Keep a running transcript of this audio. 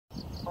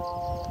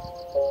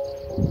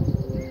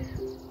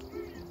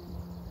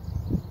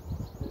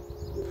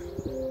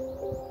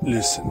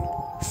Listen,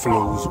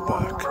 flows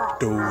back,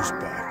 doze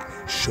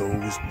back,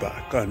 shows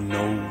back. I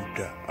know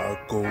that I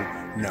go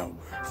now,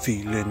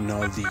 feeling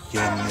all the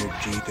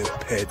energy, the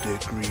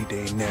pedigree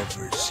they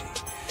never see.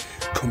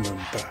 Coming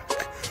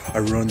back, I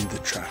run the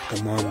track,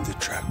 I'm on the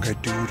track, I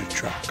do the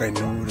track, I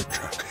know the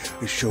track,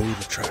 I show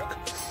the track.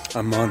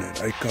 I'm on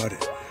it, I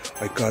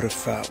got a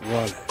fat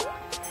wallet.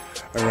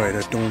 Alright,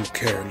 I don't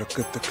care, look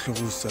at the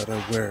clothes that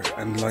I wear,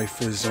 and life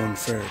is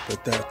unfair,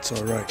 but that's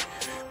alright,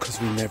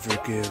 cause we never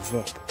give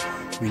up.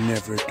 We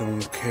never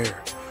don't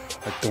care.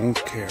 I don't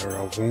care,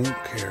 I won't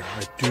care,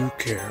 I do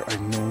care. I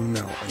know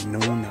now.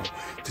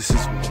 This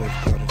is what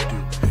I've gotta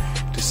do.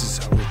 This is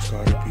how it's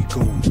gotta be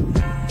going.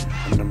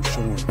 And I'm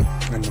showing,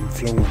 and I'm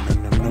flowing,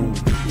 and I'm knowing.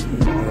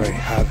 Alright,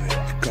 have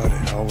it, got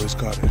it, always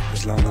got it.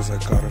 As long as I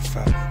got a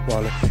fat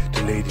wallet,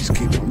 the ladies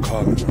keep on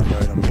calling.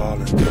 Alright, I'm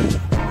balling. I'm in the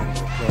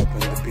club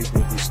and the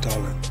people be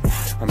stalling.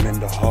 I'm in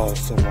the hall,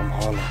 so I'm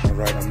hauling.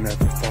 Alright, I'm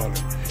never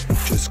falling.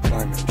 Just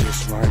climbing,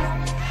 just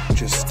rhyming,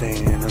 just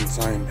staying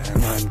unsigned,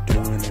 and I'm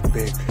doing it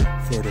big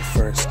for the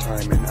first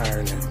time in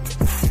Ireland.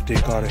 They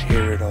gotta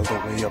hear it all the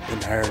way up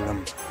in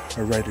Harlem.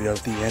 I write it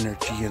out, the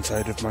energy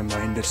inside of my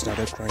mind, it's not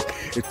a crime,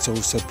 it's so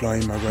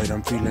sublime. Alright,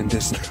 I'm feeling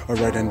this,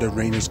 alright, and the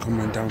rain is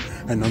coming down,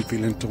 and I'm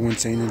feeling so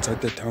insane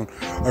inside the town.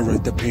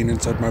 Alright, the pain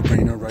inside my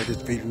brain, alright,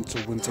 it's feeling so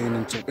insane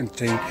and so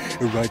insane.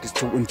 Alright, it's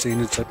so insane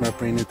inside my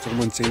brain, it's so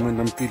insane when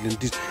I'm feeling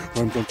these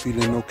rhymes. I'm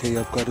feeling okay,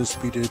 I've gotta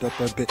speed it up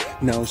a bit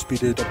now,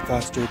 speed it up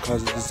faster,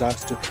 cause a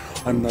disaster.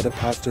 I'm not a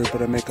pastor,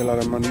 but I make a lot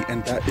of money,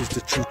 and that is the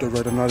truth.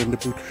 Alright, I'm not in the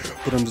boot,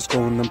 but I'm just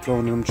going, I'm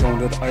flowing, and I'm showing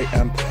that I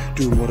am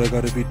doing what I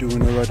gotta be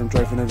doing. Alright, I'm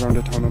driving around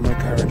the town in my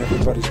car, and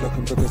everybody's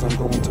looking because I'm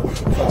going so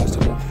fast,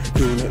 and I'm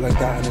doing it like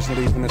that, and it's not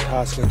even a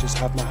task. I just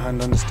have my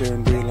hand on the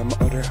steering wheel, and my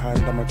other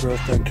hand on my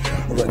girlfriend.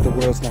 Alright, the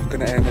world's not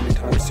gonna end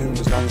anytime soon.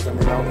 As long as I'm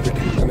around,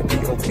 everything's gonna be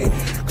okay,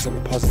 cause I'm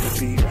a positive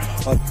beat.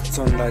 Hot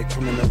sunlight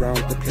coming around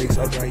the place,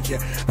 alright,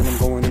 yeah. And I'm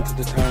going into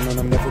the town, and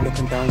I'm never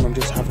looking down. I'm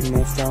just having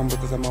no frown,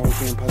 because I'm always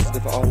being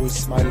positive, always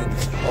smiling,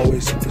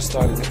 always super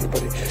styling.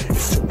 Everybody is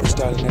super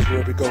styling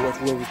everywhere we go,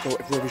 everywhere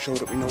we show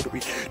that we know that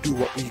we do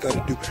what we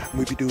gotta do, and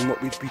we be doing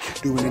what we be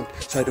doing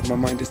inside of my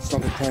mind. It's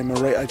not a crime,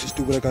 alright, I just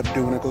do what I gotta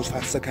do, and I go as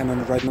fast as I can on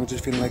the ride. And I'm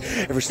just feeling like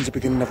ever since the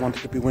beginning I've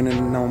wanted to be winning,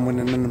 and now I'm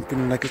winning, and I'm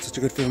feeling like it's such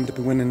a good feeling to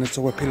be winning. It's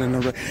so appealing,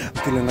 alright. I'm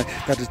feeling like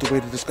that is the way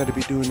that it's gotta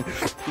be doing it.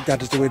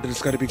 That is the way that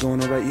it's gotta be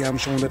going, alright. Yeah, I'm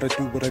showing that I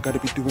do what I gotta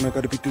be doing, I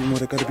gotta be doing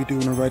what I gotta be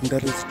doing, alright. And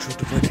that is the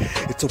truth, alright.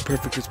 It's so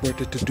perfect, it's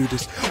worth it to do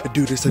this. I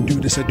do this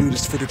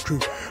for the crew,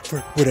 for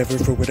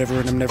whatever,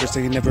 and I'm never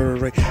saying never,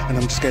 alright. And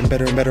I'm just getting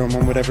better and better. I'm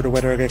on whatever the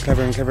weather, I get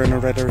clever and clever, and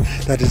alright.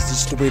 That is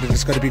just the way that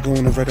it's gotta be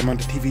going, alright. I'm on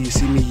the TV, you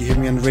see me, you hear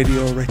me on the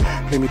radio, alright.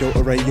 Play me though,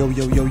 alright. Yo.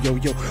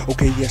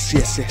 Okay, yes,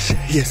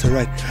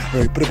 alright.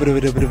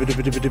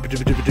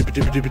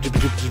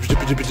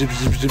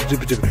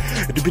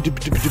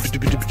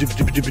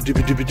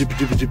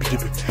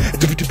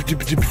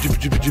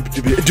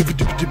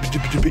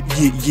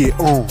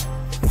 Yeah,